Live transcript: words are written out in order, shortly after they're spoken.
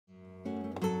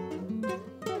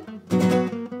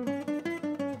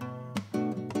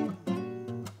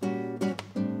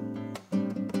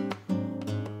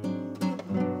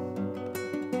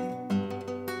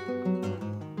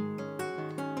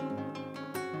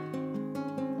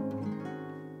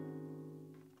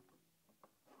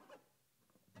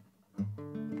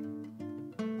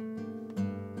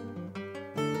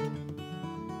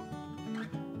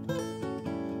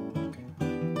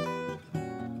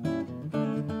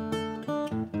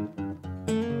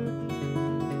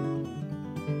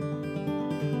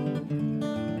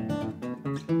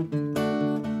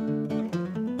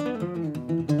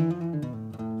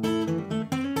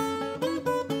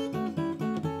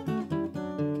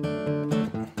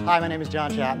Hi, my name is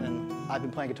John Chapman. I've been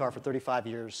playing guitar for 35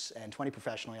 years and 20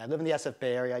 professionally. I live in the SF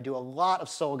Bay Area. I do a lot of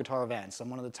solo guitar events.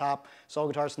 I'm one of the top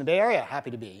solo guitarists in the Bay Area,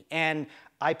 happy to be. And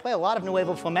I play a lot of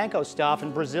Nuevo Flamenco stuff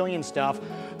and Brazilian stuff,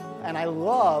 and I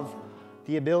love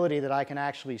the ability that I can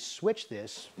actually switch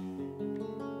this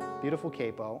beautiful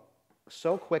capo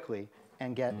so quickly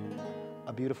and get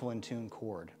a beautiful in tune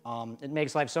chord. It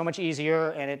makes life so much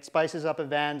easier, and it spices up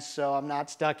events, so I'm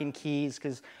not stuck in keys,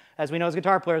 because as we know as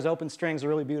guitar players, open strings are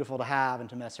really beautiful to have and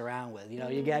to mess around with. You know,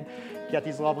 you get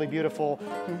these lovely, beautiful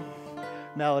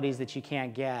melodies that you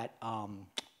can't get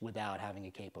without having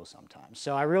a capo sometimes.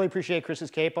 So I really appreciate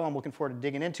Chris's capo. I'm looking forward to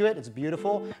digging into it. It's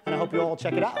beautiful, and I hope you all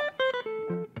check it out.